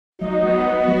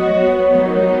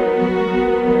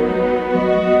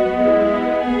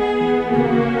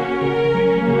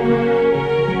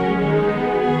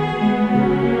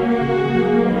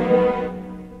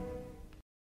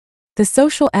The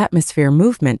social atmosphere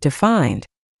movement defined.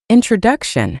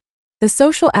 Introduction. The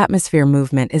social atmosphere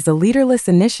movement is a leaderless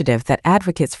initiative that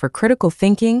advocates for critical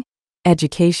thinking,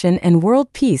 education, and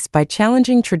world peace by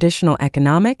challenging traditional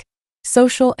economic,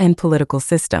 social, and political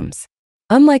systems.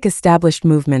 Unlike established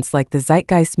movements like the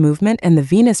Zeitgeist movement and the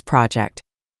Venus Project,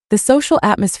 the social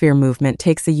atmosphere movement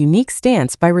takes a unique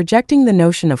stance by rejecting the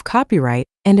notion of copyright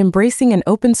and embracing an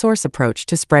open-source approach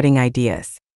to spreading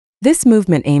ideas. This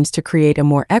movement aims to create a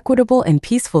more equitable and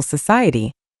peaceful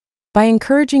society by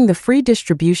encouraging the free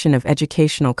distribution of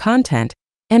educational content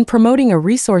and promoting a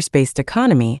resource-based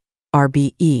economy,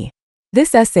 RBE.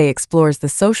 This essay explores the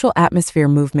social atmosphere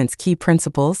movement's key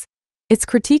principles, its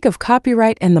critique of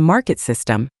copyright and the market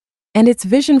system, and its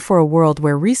vision for a world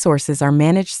where resources are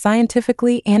managed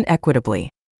scientifically and equitably.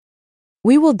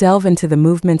 We will delve into the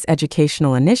movement's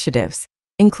educational initiatives,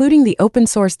 including the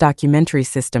open-source documentary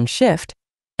system Shift,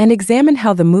 and examine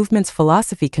how the movement's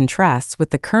philosophy contrasts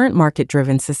with the current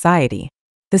market-driven society.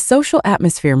 The social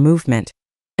atmosphere movement.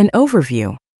 An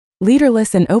overview.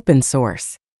 Leaderless and open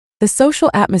source. The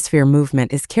social atmosphere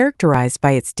movement is characterized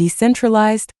by its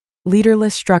decentralized,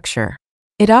 leaderless structure.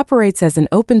 It operates as an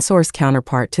open-source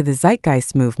counterpart to the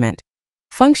Zeitgeist movement,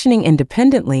 functioning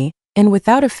independently and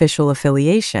without official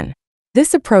affiliation.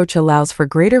 This approach allows for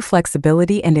greater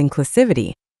flexibility and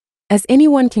inclusivity, as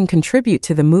anyone can contribute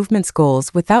to the movement's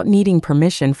goals without needing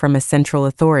permission from a central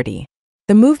authority.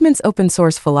 The movement's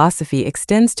open-source philosophy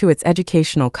extends to its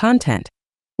educational content,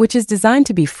 which is designed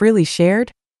to be freely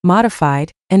shared,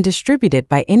 modified, and distributed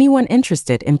by anyone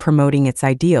interested in promoting its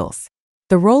ideals.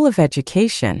 The role of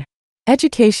education.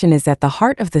 Education is at the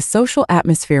heart of the social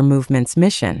atmosphere movement's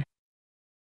mission.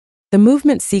 The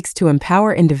movement seeks to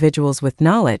empower individuals with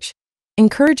knowledge,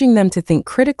 encouraging them to think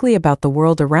critically about the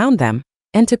world around them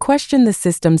and to question the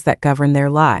systems that govern their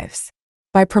lives.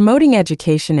 By promoting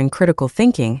education and critical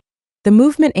thinking, the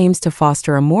movement aims to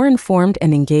foster a more informed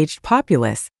and engaged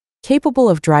populace, capable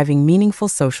of driving meaningful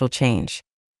social change.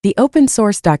 The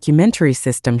open-source documentary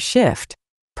system Shift.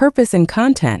 Purpose and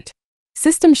content.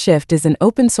 System Shift is an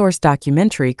open-source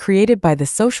documentary created by the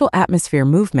social atmosphere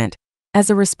movement as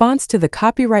a response to the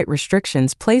copyright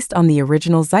restrictions placed on the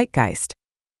original Zeitgeist.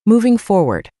 Moving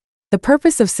forward, the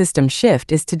purpose of System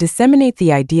Shift is to disseminate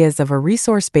the ideas of a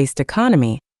resource-based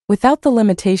economy without the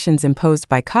limitations imposed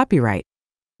by copyright,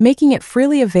 making it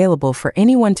freely available for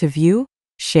anyone to view,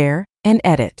 share, and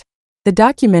edit. The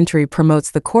documentary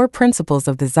promotes the core principles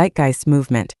of the Zeitgeist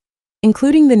movement,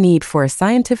 including the need for a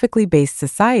scientifically based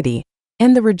society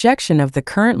and the rejection of the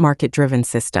current market-driven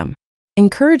system.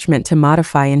 Encouragement to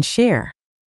modify and share.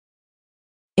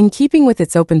 In keeping with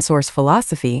its open-source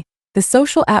philosophy, the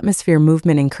social atmosphere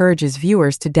movement encourages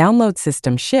viewers to download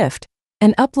System Shift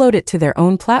and upload it to their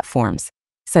own platforms,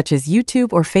 such as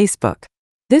YouTube or Facebook.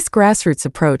 This grassroots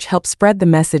approach helps spread the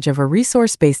message of a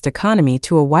resource-based economy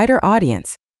to a wider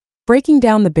audience, breaking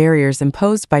down the barriers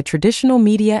imposed by traditional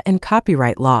media and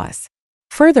copyright laws.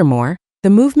 Furthermore, the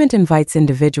movement invites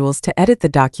individuals to edit the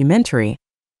documentary,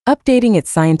 updating its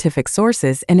scientific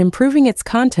sources and improving its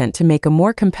content to make a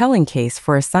more compelling case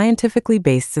for a scientifically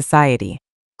based society.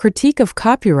 Critique of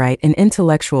copyright and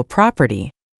intellectual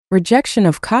property. Rejection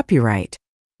of copyright.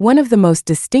 One of the most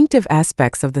distinctive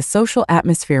aspects of the social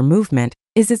atmosphere movement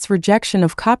is its rejection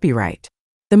of copyright.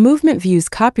 The movement views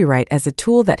copyright as a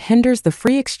tool that hinders the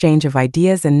free exchange of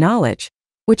ideas and knowledge,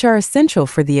 which are essential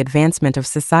for the advancement of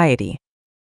society.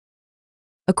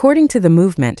 According to the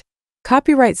movement,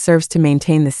 copyright serves to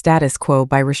maintain the status quo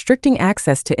by restricting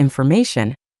access to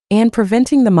information and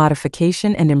preventing the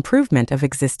modification and improvement of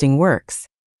existing works.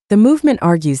 The movement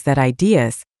argues that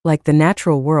ideas, like the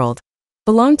natural world,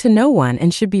 belong to no one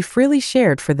and should be freely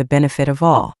shared for the benefit of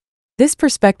all. This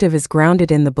perspective is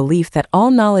grounded in the belief that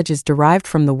all knowledge is derived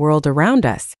from the world around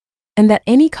us, and that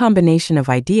any combination of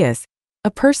ideas a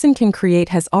person can create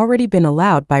has already been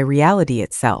allowed by reality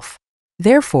itself.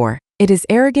 Therefore, it is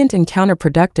arrogant and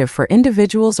counterproductive for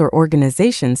individuals or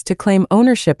organizations to claim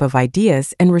ownership of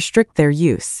ideas and restrict their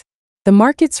use. The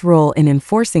market's role in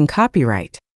enforcing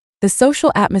copyright. The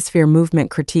social atmosphere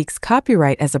movement critiques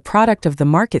copyright as a product of the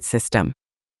market system,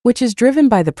 which is driven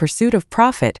by the pursuit of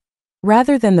profit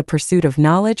rather than the pursuit of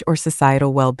knowledge or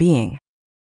societal well-being.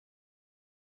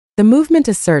 The movement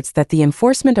asserts that the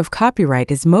enforcement of copyright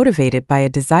is motivated by a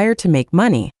desire to make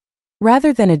money,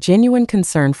 rather than a genuine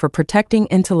concern for protecting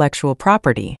intellectual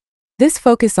property. This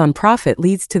focus on profit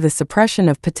leads to the suppression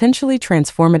of potentially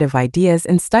transformative ideas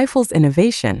and stifles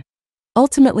innovation,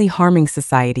 ultimately harming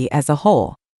society as a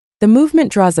whole. The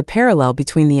movement draws a parallel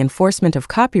between the enforcement of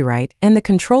copyright and the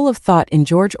control of thought in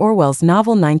George Orwell's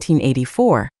novel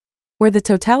 1984, where the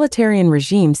totalitarian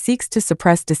regime seeks to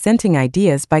suppress dissenting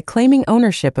ideas by claiming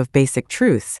ownership of basic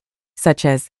truths, such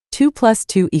as 2 plus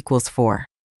 2 equals 4.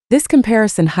 This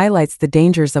comparison highlights the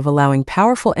dangers of allowing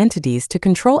powerful entities to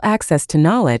control access to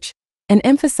knowledge and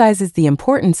emphasizes the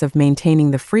importance of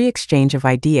maintaining the free exchange of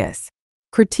ideas.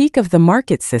 Critique of the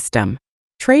market system.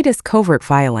 Trade as covert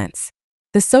violence.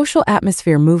 The social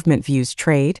atmosphere movement views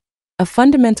trade, a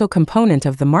fundamental component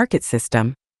of the market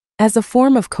system, as a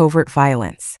form of covert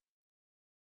violence.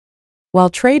 While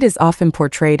trade is often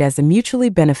portrayed as a mutually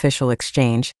beneficial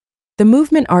exchange, the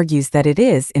movement argues that it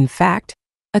is, in fact,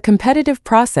 a competitive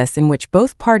process in which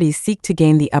both parties seek to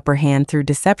gain the upper hand through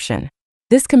deception.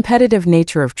 This competitive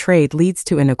nature of trade leads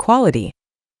to inequality,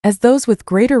 as those with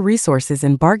greater resources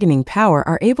and bargaining power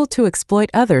are able to exploit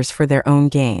others for their own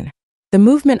gain. The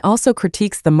movement also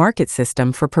critiques the market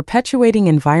system for perpetuating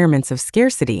environments of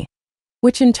scarcity,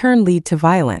 which in turn lead to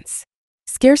violence.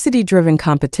 Scarcity-driven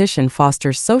competition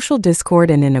fosters social discord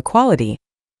and inequality,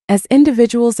 as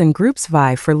individuals and groups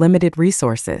vie for limited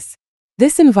resources.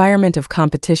 This environment of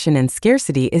competition and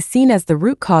scarcity is seen as the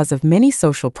root cause of many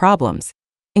social problems,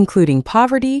 including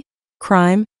poverty,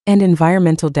 crime, and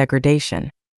environmental degradation.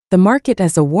 The market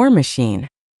as a war machine.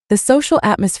 The social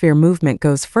atmosphere movement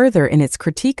goes further in its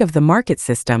critique of the market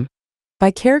system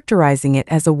by characterizing it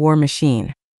as a war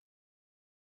machine.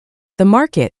 The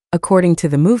market, according to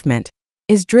the movement,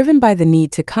 is driven by the need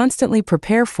to constantly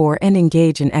prepare for and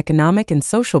engage in economic and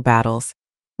social battles,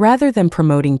 rather than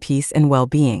promoting peace and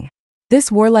well-being.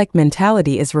 This warlike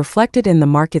mentality is reflected in the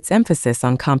market's emphasis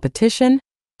on competition,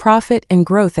 profit, and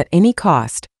growth at any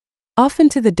cost, often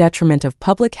to the detriment of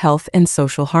public health and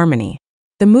social harmony.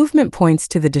 The movement points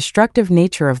to the destructive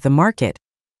nature of the market,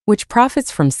 which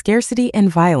profits from scarcity and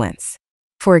violence.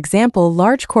 For example,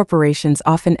 large corporations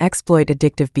often exploit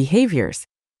addictive behaviors,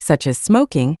 such as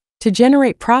smoking, to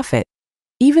generate profit,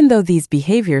 even though these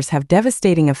behaviors have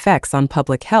devastating effects on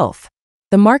public health.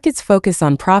 The market's focus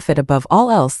on profit above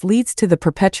all else leads to the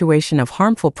perpetuation of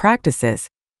harmful practices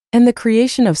and the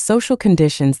creation of social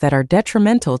conditions that are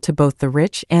detrimental to both the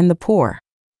rich and the poor.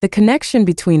 The connection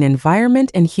between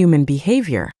environment and human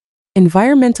behavior.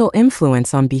 Environmental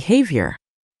influence on behavior.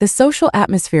 The social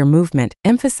atmosphere movement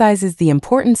emphasizes the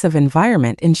importance of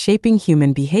environment in shaping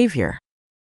human behavior.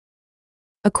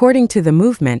 According to the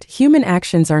movement, human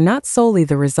actions are not solely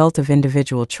the result of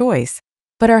individual choice,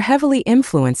 but are heavily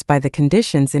influenced by the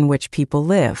conditions in which people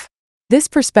live. This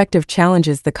perspective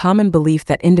challenges the common belief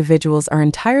that individuals are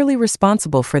entirely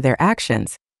responsible for their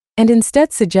actions, and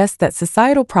instead suggests that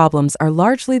societal problems are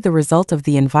largely the result of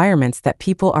the environments that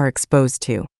people are exposed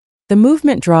to. The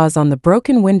movement draws on the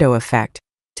broken window effect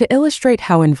to illustrate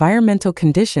how environmental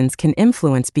conditions can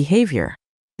influence behavior.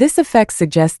 This effect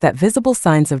suggests that visible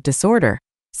signs of disorder,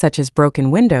 such as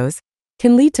broken windows,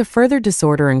 can lead to further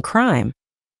disorder and crime,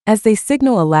 as they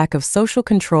signal a lack of social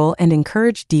control and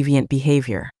encourage deviant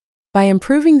behavior. By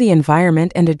improving the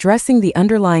environment and addressing the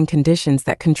underlying conditions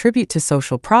that contribute to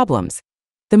social problems,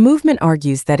 the movement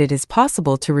argues that it is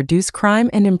possible to reduce crime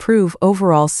and improve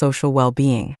overall social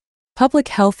well-being. Public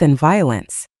health and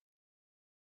violence.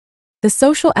 The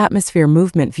social atmosphere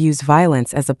movement views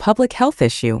violence as a public health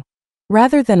issue,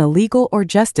 rather than a legal or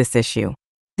justice issue.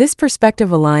 This perspective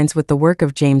aligns with the work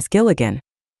of James Gilligan,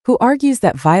 who argues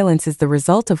that violence is the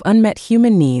result of unmet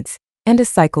human needs and a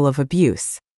cycle of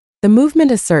abuse. The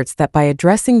movement asserts that by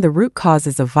addressing the root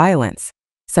causes of violence,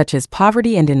 such as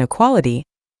poverty and inequality,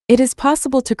 it is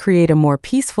possible to create a more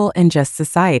peaceful and just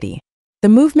society. The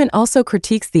movement also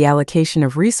critiques the allocation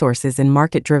of resources in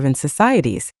market-driven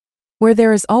societies, where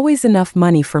there is always enough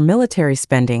money for military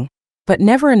spending, but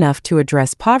never enough to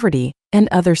address poverty and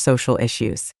other social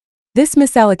issues. This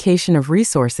misallocation of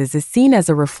resources is seen as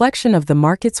a reflection of the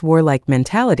market's warlike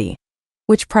mentality,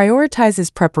 which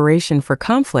prioritizes preparation for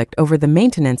conflict over the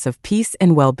maintenance of peace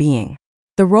and well-being.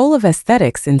 The role of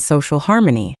aesthetics in social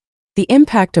harmony. The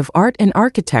impact of art and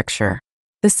architecture.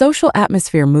 The social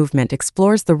atmosphere movement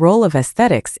explores the role of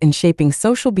aesthetics in shaping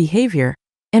social behavior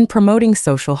and promoting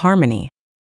social harmony.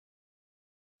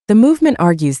 The movement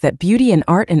argues that beauty in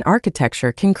art and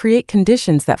architecture can create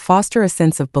conditions that foster a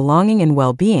sense of belonging and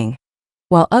well-being,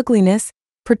 while ugliness,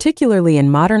 particularly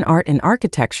in modern art and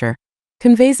architecture,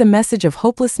 conveys a message of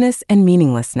hopelessness and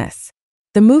meaninglessness.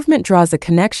 The movement draws a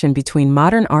connection between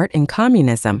modern art and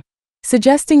communism,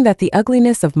 suggesting that the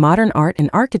ugliness of modern art and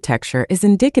architecture is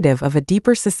indicative of a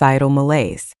deeper societal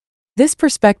malaise. This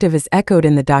perspective is echoed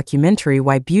in the documentary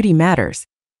Why Beauty Matters,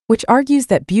 which argues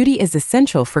that beauty is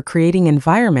essential for creating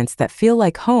environments that feel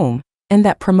like home and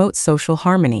that promote social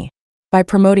harmony. By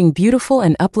promoting beautiful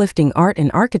and uplifting art and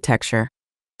architecture,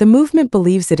 The movement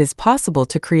believes it is possible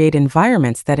to create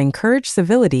environments that encourage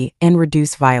civility and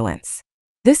reduce violence.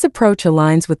 This approach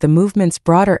aligns with the movement's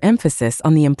broader emphasis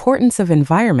on the importance of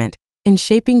environment in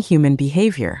shaping human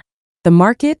behavior. The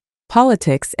market,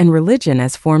 politics, and religion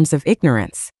as forms of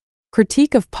ignorance.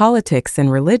 Critique of politics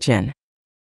and religion.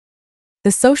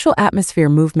 The social atmosphere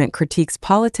movement critiques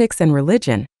politics and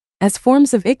religion as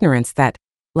forms of ignorance that,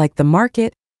 like the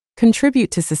market,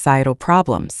 contribute to societal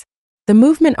problems. The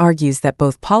movement argues that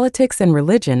both politics and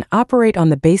religion operate on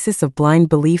the basis of blind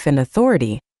belief and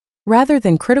authority, rather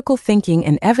than critical thinking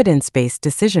and evidence-based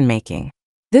decision-making.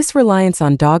 This reliance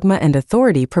on dogma and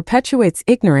authority perpetuates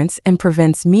ignorance and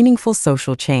prevents meaningful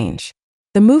social change.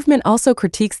 The movement also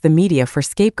critiques the media for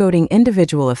scapegoating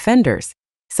individual offenders,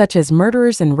 such as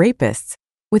murderers and rapists,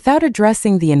 without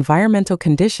addressing the environmental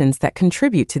conditions that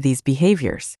contribute to these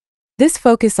behaviors. This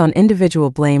focus on individual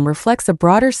blame reflects a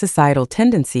broader societal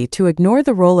tendency to ignore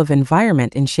the role of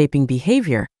environment in shaping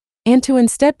behavior, and to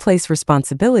instead place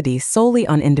responsibility solely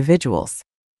on individuals.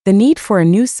 The need for a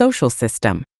new social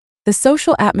system. The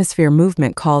social atmosphere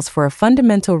movement calls for a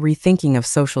fundamental rethinking of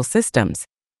social systems,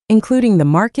 including the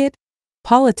market,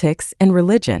 politics, and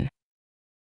religion.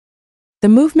 The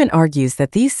movement argues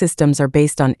that these systems are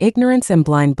based on ignorance and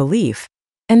blind belief,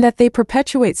 and that they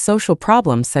perpetuate social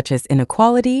problems such as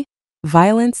inequality,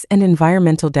 violence, and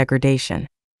environmental degradation.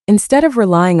 Instead of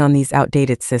relying on these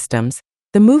outdated systems,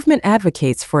 the movement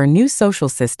advocates for a new social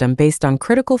system based on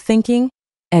critical thinking,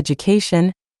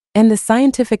 education, and the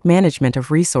scientific management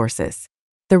of resources.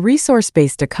 The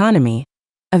resource-based economy,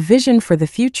 a vision for the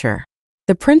future.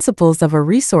 The principles of a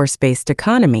resource-based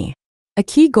economy. A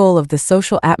key goal of the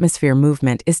social atmosphere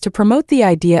movement is to promote the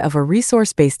idea of a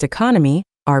resource-based economy,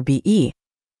 RBE,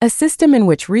 a system in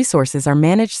which resources are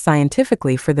managed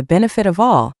scientifically for the benefit of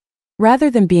all, rather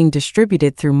than being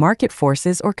distributed through market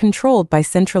forces or controlled by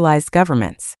centralized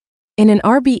governments. In an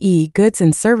RBE, goods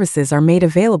and services are made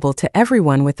available to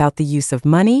everyone without the use of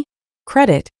money,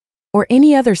 credit, or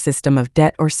any other system of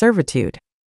debt or servitude.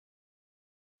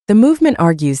 The movement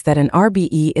argues that an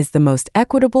RBE is the most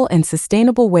equitable and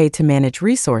sustainable way to manage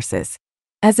resources,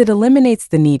 as it eliminates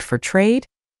the need for trade,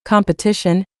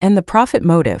 competition, and the profit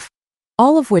motive,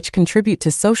 all of which contribute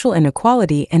to social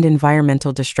inequality and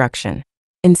environmental destruction.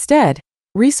 Instead,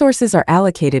 resources are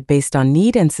allocated based on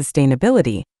need and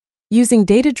sustainability, using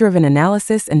data-driven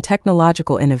analysis and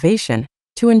technological innovation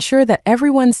to ensure that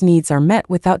everyone's needs are met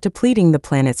without depleting the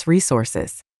planet's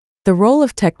resources. The role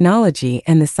of technology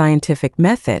and the scientific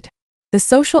method. The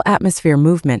social atmosphere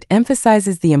movement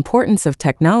emphasizes the importance of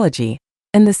technology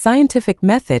and the scientific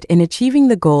method in achieving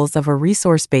the goals of a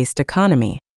resource-based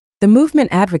economy. The movement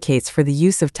advocates for the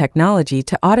use of technology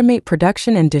to automate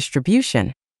production and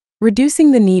distribution,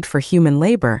 reducing the need for human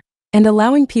labor and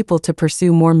allowing people to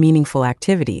pursue more meaningful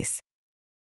activities.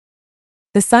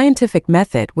 The scientific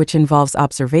method, which involves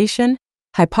observation,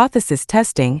 hypothesis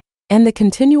testing, and the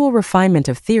continual refinement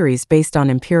of theories based on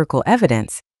empirical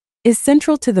evidence, is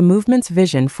central to the movement's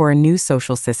vision for a new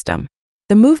social system.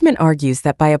 The movement argues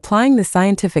that by applying the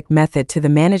scientific method to the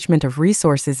management of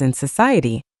resources in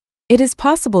society, it is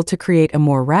possible to create a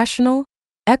more rational,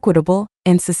 equitable,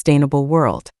 and sustainable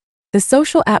world. The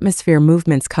social atmosphere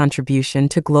movement's contribution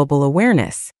to global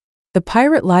awareness. The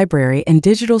pirate library and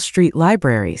digital street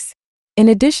libraries. In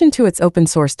addition to its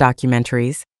open-source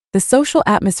documentaries, the social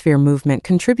atmosphere movement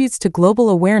contributes to global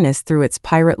awareness through its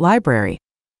pirate library,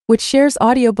 which shares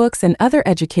audiobooks and other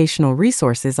educational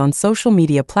resources on social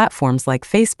media platforms like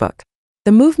Facebook.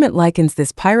 The movement likens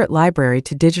this pirate library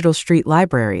to digital street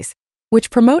libraries, which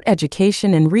promote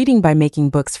education and reading by making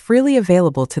books freely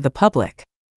available to the public.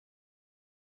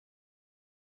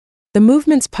 The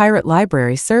movement's pirate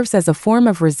library serves as a form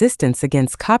of resistance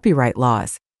against copyright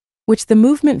laws, which the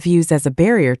movement views as a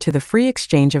barrier to the free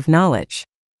exchange of knowledge.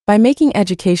 By making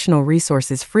educational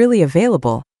resources freely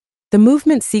available, the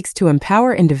movement seeks to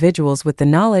empower individuals with the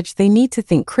knowledge they need to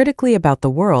think critically about the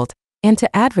world and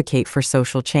to advocate for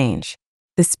social change.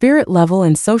 The spirit level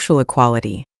and social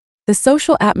equality. The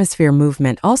social atmosphere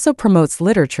movement also promotes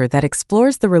literature that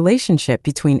explores the relationship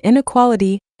between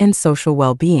inequality and social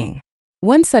well-being.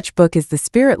 One such book is The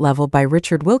Spirit Level by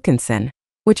Richard Wilkinson,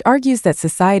 which argues that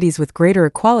societies with greater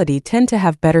equality tend to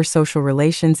have better social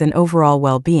relations and overall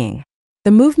well-being.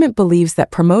 The movement believes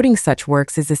that promoting such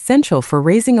works is essential for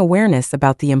raising awareness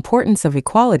about the importance of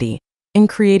equality in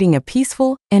creating a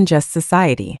peaceful and just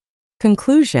society.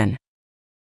 Conclusion.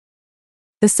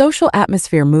 The social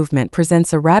atmosphere movement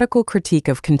presents a radical critique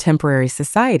of contemporary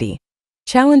society,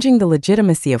 challenging the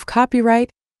legitimacy of copyright,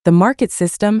 the market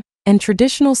system, and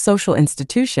traditional social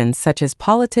institutions such as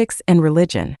politics and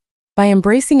religion. By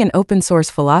embracing an open-source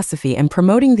philosophy and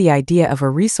promoting the idea of a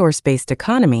resource-based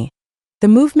economy, the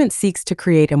movement seeks to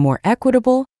create a more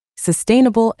equitable,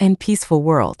 sustainable, and peaceful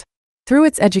world. Through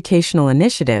its educational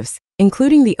initiatives,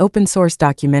 including the open-source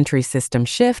documentary system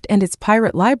Shift and its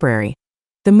pirate library,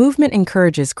 the movement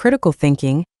encourages critical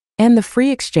thinking and the free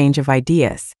exchange of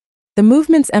ideas. The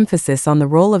movement's emphasis on the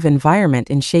role of environment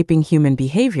in shaping human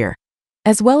behavior,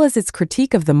 as well as its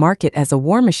critique of the market as a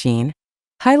war machine,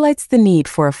 highlights the need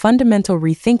for a fundamental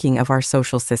rethinking of our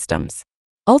social systems.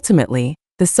 Ultimately,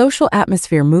 the social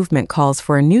atmosphere movement calls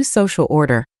for a new social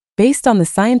order based on the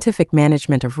scientific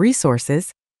management of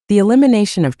resources, the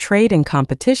elimination of trade and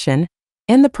competition,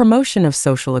 and the promotion of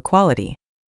social equality.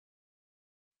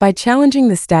 By challenging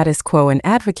the status quo and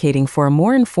advocating for a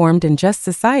more informed and just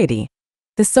society,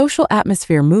 the social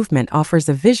atmosphere movement offers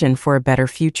a vision for a better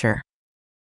future.